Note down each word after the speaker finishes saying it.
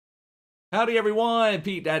Howdy everyone,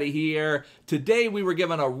 Pete Daddy here. Today we were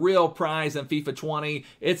given a real prize in FIFA 20.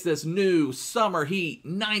 It's this new Summer Heat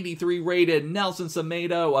 93 rated Nelson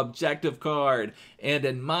Semedo objective card. And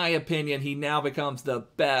in my opinion, he now becomes the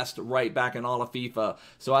best right back in all of FIFA.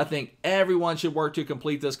 So I think everyone should work to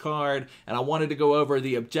complete this card. And I wanted to go over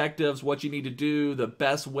the objectives, what you need to do, the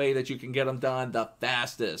best way that you can get them done the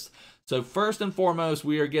fastest. So first and foremost,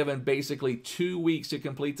 we are given basically 2 weeks to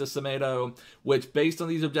complete the Semedo, which based on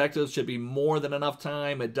these objectives should be more than enough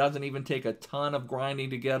time. It doesn't even take a ton of grinding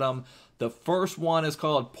to get them. The first one is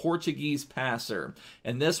called Portuguese Passer,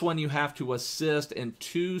 and this one you have to assist in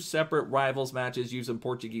 2 separate rivals matches using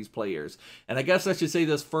Portuguese players. And I guess I should say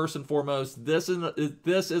this first and foremost, this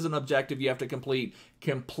is an objective you have to complete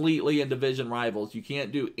completely in division rivals. You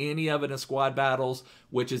can't do any of it in squad battles,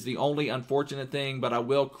 which is the only unfortunate thing, but I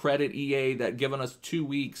will credit EA that giving us 2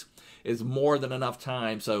 weeks is more than enough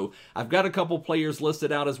time. So I've got a couple players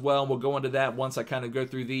listed out as well, and we'll go into that once I kind of go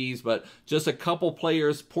through these, but just a couple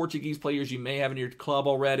players, Portuguese players you may have in your club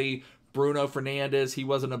already. Bruno Fernandes, he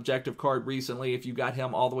was an objective card recently. If you got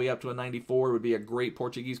him all the way up to a 94, it would be a great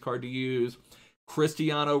Portuguese card to use.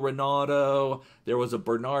 Cristiano Ronaldo, there was a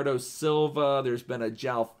Bernardo Silva, there's been a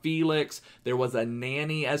João Felix, there was a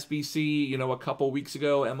Nani SBC, a couple weeks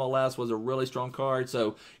ago. MLS was a really strong card.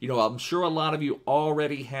 So, I'm sure a lot of you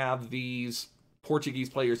already have these Portuguese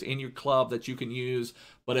players in your club that you can use,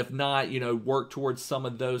 but if not, work towards some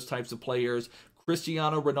of those types of players.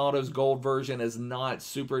 Cristiano Ronaldo's gold version is not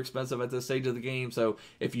super expensive at this stage of the game, so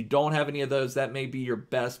if you don't have any of those, that may be your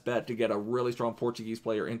best bet to get a really strong Portuguese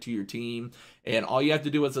player into your team. And all you have to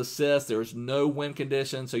do is assist. There's no win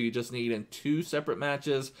condition, so you just need in 2 separate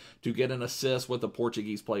matches to get an assist with a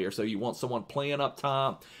Portuguese player. So you want someone playing up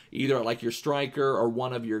top, either like your striker or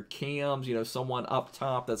one of your cams, someone up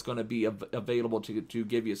top that's going to be available to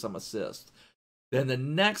give you some assists. Then the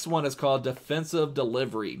next one is called Defensive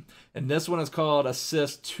Delivery. And this one is called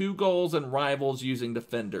Assist 2 goals and rivals using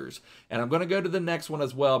defenders. And I'm going to go to the next one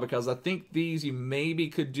as well because I think these you maybe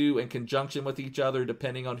could do in conjunction with each other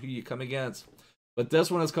depending on who you come against. But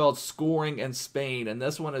this one is called Scoring in Spain. And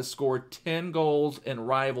this one is scored 10 goals and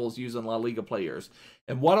rivals using La Liga players.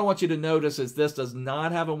 And what I want you to notice is this does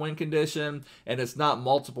not have a win condition and it's not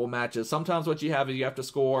multiple matches. Sometimes what you have is you have to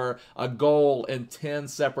score a goal in 10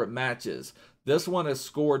 separate matches. This one has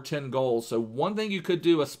scored 10 goals. So one thing you could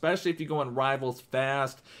do, especially if you go in rivals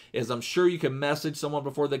fast, is I'm sure you can message someone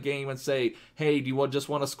before the game and say, hey, do you just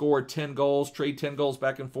want to score 10 goals, trade 10 goals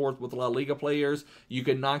back and forth with La Liga players? You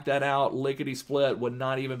can knock that out, lickety split, would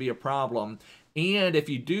not even be a problem. And if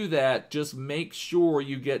you do that, just make sure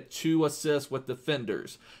you get 2 assists with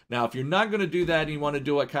defenders. Now, if you're not going to do that and you want to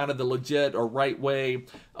do it kind of the legit or right way,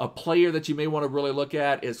 a player that you may want to really look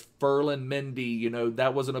at is Ferland Mendy.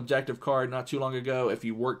 That was an objective card not too long ago. If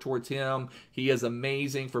you work towards him, he is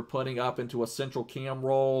amazing for putting up into a central cam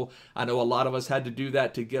role. I know a lot of us had to do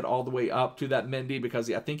that to get all the way up to that Mendy because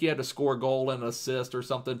I think he had to score a goal and an assist or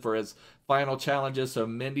something for his final challenges. So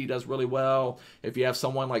Mendy does really well. If you have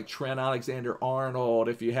someone like Trent Alexander-Arnold,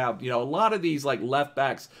 if you have, a lot of these like left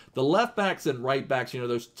backs, the left backs and right backs,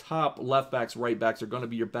 those top left backs, right backs are going to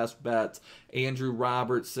be your best bets. Andrew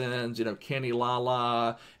Robertson's, Kenny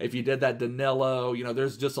Lala. If you did that Danilo,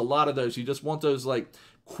 there's just a lot of those. You just want those like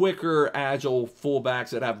quicker, agile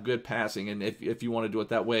fullbacks that have good passing, and if you want to do it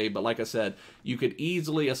that way. But like I said, you could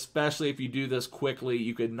easily, especially if you do this quickly,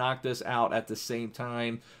 you could knock this out at the same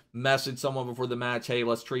time. Message someone before the match, hey,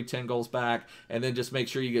 let's trade 10 goals back, and then just make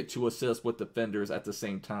sure you get 2 assists with defenders at the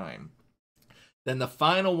same time. Then the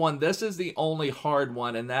final one, this is the only hard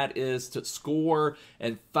one, and that is to score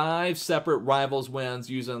in 5 separate rivals wins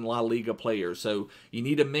using La Liga players. So you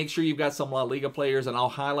need to make sure you've got some La Liga players, and I'll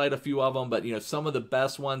highlight a few of them, but some of the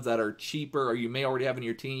best ones that are cheaper or you may already have in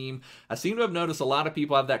your team. I seem to have noticed a lot of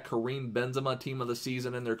people have that Karim Benzema team of the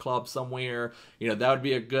season in their club somewhere. That would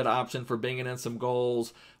be a good option for bringing in some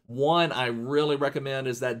goals. One I really recommend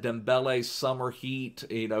is that Dembele Summer Heat.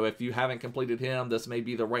 If you haven't completed him, this may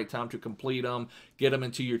be the right time to complete him. Get him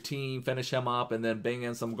into your team, finish him up, and then bang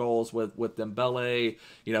in some goals with Dembele.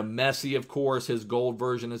 Messi, of course, his gold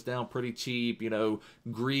version is down pretty cheap.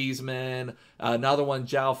 Griezmann. Another one,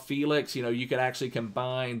 João Felix. You could actually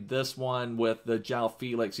combine this one with the João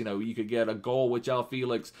Felix. You could get a goal with João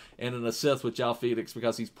Felix and an assist with João Felix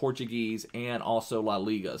because he's Portuguese and also La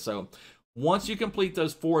Liga. So once you complete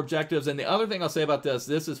those 4 objectives, and the other thing I'll say about this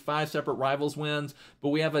is 5 separate rivals wins, but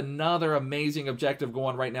we have another amazing objective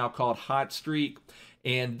going right now called Hot Streak.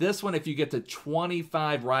 And this one, if you get to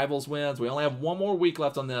 25 Rivals wins, we only have one more week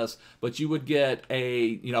left on this, but you would get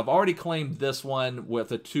a, I've already claimed this one with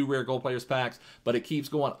the 2 rare gold players packs, but it keeps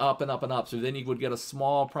going up and up and up. So then you would get a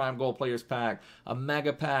small prime gold players pack, a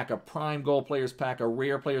mega pack, a prime gold players pack, a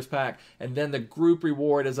rare players pack, and then the group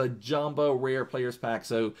reward is a jumbo rare players pack.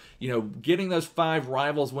 So, getting those 5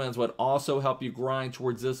 Rivals wins would also help you grind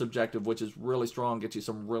towards this objective, which is really strong, get you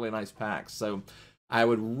some really nice packs. So I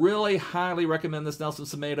would really highly recommend this Nelson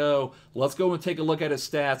Semedo. Let's go and take a look at his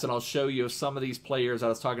stats, and I'll show you some of these players I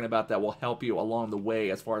was talking about that will help you along the way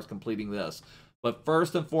as far as completing this. But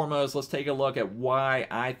first and foremost, let's take a look at why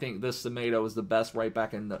I think this Semedo is the best right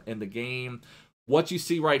back in the game. What you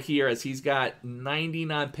see right here is he's got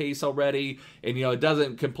 99 pace already, and it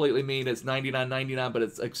doesn't completely mean it's 99, but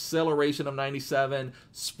it's acceleration of 97,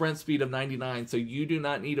 sprint speed of 99, so you do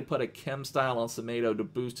not need to put a chem style on Semedo to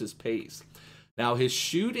boost his pace. Now, his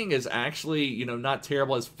shooting is actually, not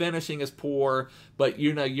terrible. His finishing is poor, but,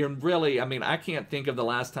 you're really, I can't think of the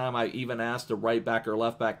last time I even asked a right back or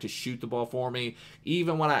left back to shoot the ball for me.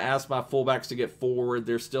 Even when I ask my fullbacks to get forward,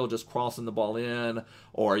 they're still just crossing the ball in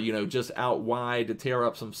or, just out wide to tear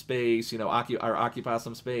up some space, occupy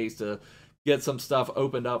some space to get some stuff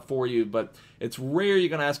opened up for you, but it's rare you're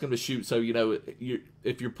going to ask him to shoot. So,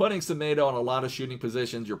 if you're putting Semedo on a lot of shooting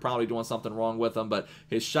positions, you're probably doing something wrong with him, but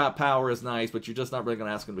his shot power is nice, but you're just not really going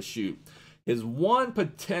to ask him to shoot. His one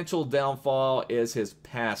potential downfall is his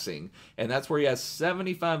passing, and that's where he has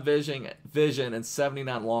 75 vision and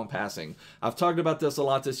 79 long passing. I've talked about this a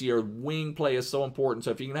lot this year. Wing play is so important, so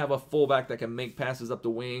if you can have a fullback that can make passes up the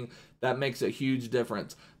wing, that makes a huge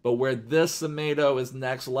difference. But where this Semedo is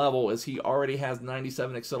next level is he already has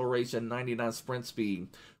 97 acceleration, 99 sprint speed.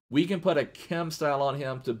 We can put a chem style on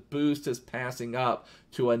him to boost his passing up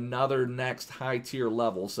to another next high tier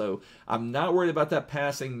level. So I'm not worried about that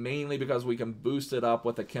passing, mainly because we can boost it up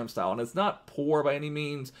with a chem style. And it's not poor by any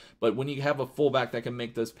means, but when you have a fullback that can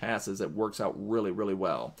make those passes, it works out really, really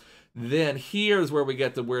well. Then here's where we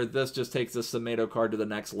get to where this just takes the Semedo card to the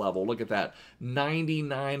next level. Look at that.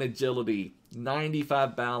 99 agility,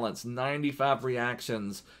 95 balance, 95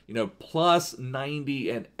 reactions, plus 90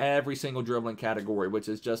 in every single dribbling category, which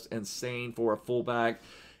is just insane for a fullback.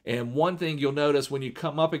 And one thing you'll notice when you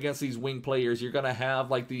come up against these wing players, you're going to have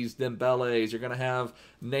like these Dembeles, you're going to have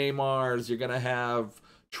Neymars, you're going to have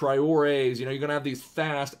Traores, you're going to have these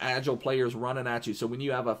fast, agile players running at you. So when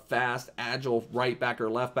you have a fast, agile right back or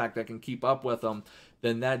left back that can keep up with them,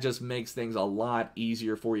 then that just makes things a lot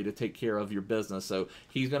easier for you to take care of your business. So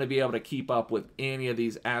he's going to be able to keep up with any of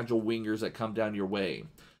these agile wingers that come down your way.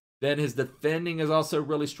 Then his defending is also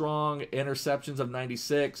really strong, interceptions of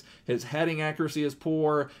 96. His heading accuracy is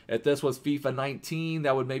poor. If this was FIFA 19,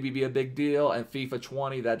 that would maybe be a big deal. And FIFA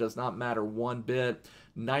 20, that does not matter one bit.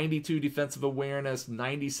 92 defensive awareness,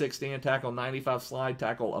 96 stand tackle, 95 slide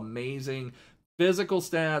tackle, amazing. Physical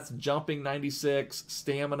stats, jumping 96,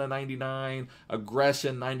 stamina 99,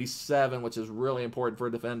 aggression 97, which is really important for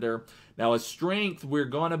a defender. Now his strength, we're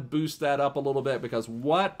going to boost that up a little bit because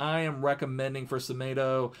what I am recommending for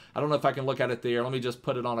Semedo, I don't know if I can look at it there. Let me just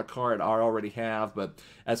put it on a card I already have. But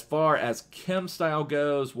as far as chem style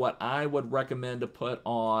goes, what I would recommend to put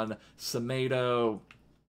on Semedo,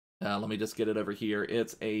 let me just get it over here.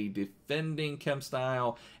 It's a defending chem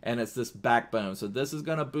style, and it's this backbone. So this is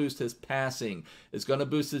going to boost his passing. It's going to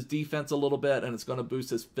boost his defense a little bit, and it's going to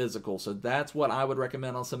boost his physical. So that's what I would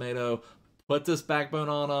recommend on Semedo. Put this backbone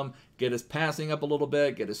on him, get his passing up a little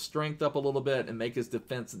bit, get his strength up a little bit, and make his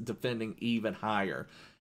defending even higher.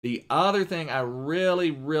 The other thing I really,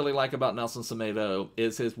 really like about Nelson Semedo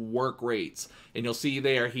is his work rates. And you'll see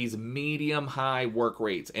there, he's medium-high work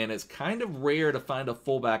rates. And it's kind of rare to find a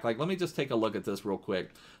fullback. Like, let me just take a look at this real quick.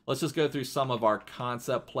 Let's just go through some of our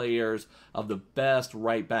concept players of the best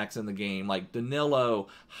right backs in the game. Like Danilo,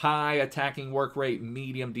 high attacking work rate,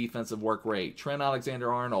 medium defensive work rate. Trent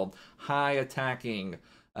Alexander-Arnold, high attacking.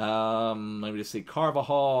 Let me just see.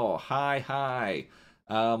 Carvajal, high.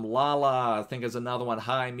 Lala, I think is another one,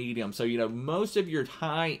 high, medium. So, most of your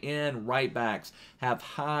high-end right backs have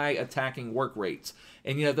high attacking work rates.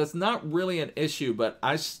 And, that's not really an issue, but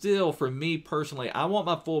I still, for me personally, I want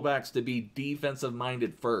my fullbacks to be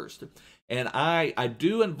defensive-minded first. And I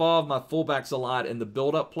do involve my fullbacks a lot in the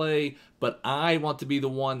build-up play, but I want to be the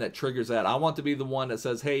one that triggers that. I want to be the one that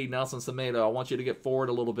says, hey, Nelson Semedo, I want you to get forward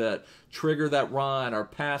a little bit, trigger that run, or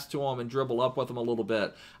pass to him and dribble up with him a little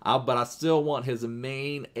bit. But I still want his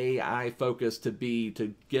main AI focus to be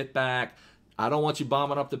to get back. I don't want you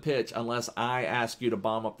bombing up the pitch unless I ask you to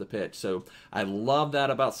bomb up the pitch. So I love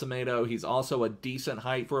that about Semedo. He's also a decent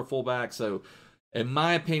height for a fullback, so In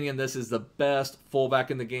my opinion, this is the best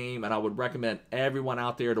fullback in the game, and I would recommend everyone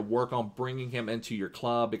out there to work on bringing him into your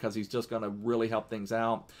club because he's just going to really help things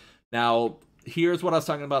out. Now, here's what I was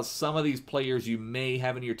talking about. Some of these players you may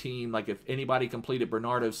have in your team, like if anybody completed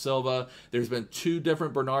Bernardo Silva, there's been 2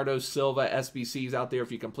 different Bernardo Silva SBCs out there.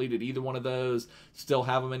 If you completed either one of those, still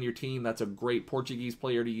have them in your team. That's a great Portuguese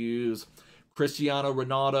player to use. Cristiano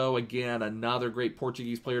Ronaldo, again, another great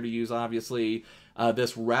Portuguese player to use, obviously.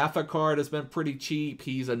 This Rafa card has been pretty cheap.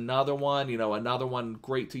 He's another one, another one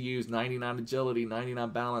great to use. 99 agility, 99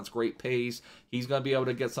 balance, great pace. He's going to be able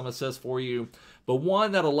to get some assists for you. But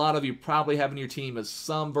one that a lot of you probably have in your team is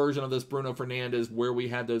some version of this Bruno Fernandes, where we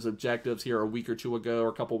had those objectives here a week or 2 ago or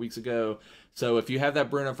a couple weeks ago. So if you have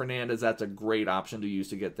that Bruno Fernandes, that's a great option to use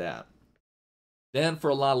to get that. Then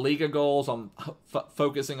for La Liga goals, I'm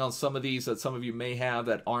focusing on some of these that some of you may have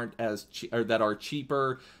that aren't as or that are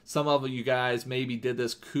cheaper. Some of you guys maybe did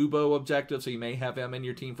this Kubo objective, so you may have him in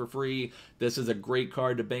your team for free. This is a great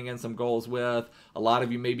card to bang in some goals with. A lot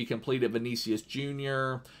of you maybe completed Vinicius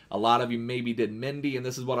Jr. A lot of you maybe did Mendy, and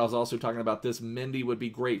this is what I was also talking about. This Mendy would be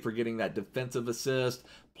great for getting that defensive assist.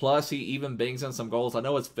 Plus, he even bangs in some goals. I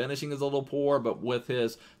know his finishing is a little poor, but with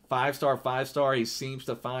his 5-star, he seems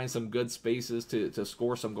to find some good spaces to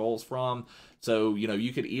score some goals from. So,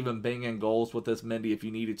 you could even bang in goals with this Mendy if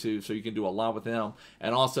you needed to, so you can do a lot with him.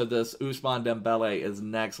 And also, this Ousmane Dembele is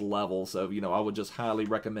next level, so, I would just highly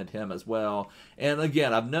recommend him as well. And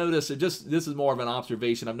again, I've noticed, this is more of an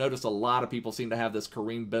observation, I've noticed a lot of people seem to have this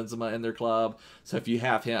Karim Benzema in their club, so if you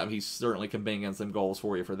have him, he certainly can bang in some goals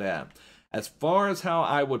for you for that. As far as how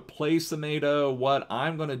I would play Semedo, what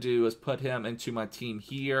I'm going to do is put him into my team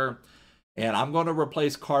here. And I'm going to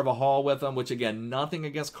replace Carvajal with him, which, again, nothing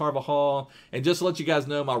against Carvajal. And just to let you guys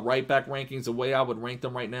know, my right back rankings, the way I would rank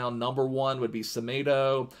them right now, number 1 would be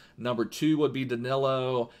Semedo. Number 2 would be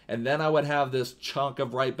Danilo. And then I would have this chunk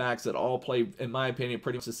of right backs that all play, in my opinion,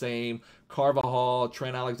 pretty much the same. Carvajal,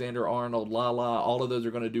 Trent Alexander-Arnold, Lala, all of those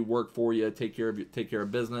are going to do work for you, take care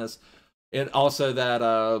of business. And also that...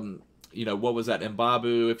 what was that?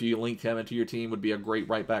 Mbabu, if you linked him into your team, would be a great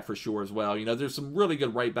right back for sure as well. There's some really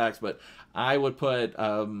good right backs, but I would put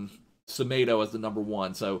Semedo as the number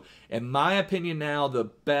 1. So, in my opinion now, the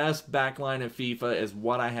best backline in FIFA is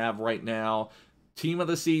what I have right now. Team of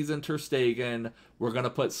the season, Ter Stegen. We're going to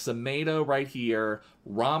put Semedo right here.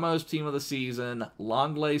 Ramos, team of the season.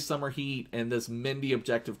 Longley, Summer Heat. And this Mendy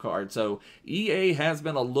objective card. So EA has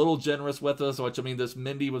been a little generous with us, which, this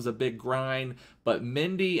Mendy was a big grind. But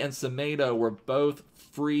Mendy and Semedo were both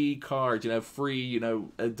free cards. Free,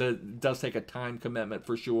 it does take a time commitment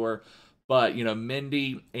for sure. But,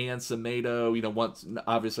 Mendy and Semedo, once,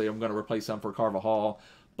 obviously I'm going to replace them for Carvajal.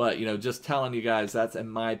 But, just telling you guys, that's, in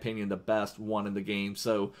my opinion, the best one in the game.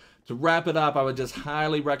 So, to wrap it up, I would just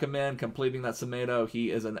highly recommend completing that Semedo. He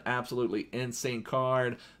is an absolutely insane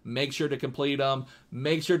card. Make sure to complete him.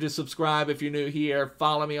 Make sure to subscribe if you're new here.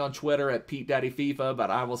 Follow me on Twitter at petedaddyFIFA. But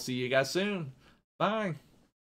I will see you guys soon. Bye.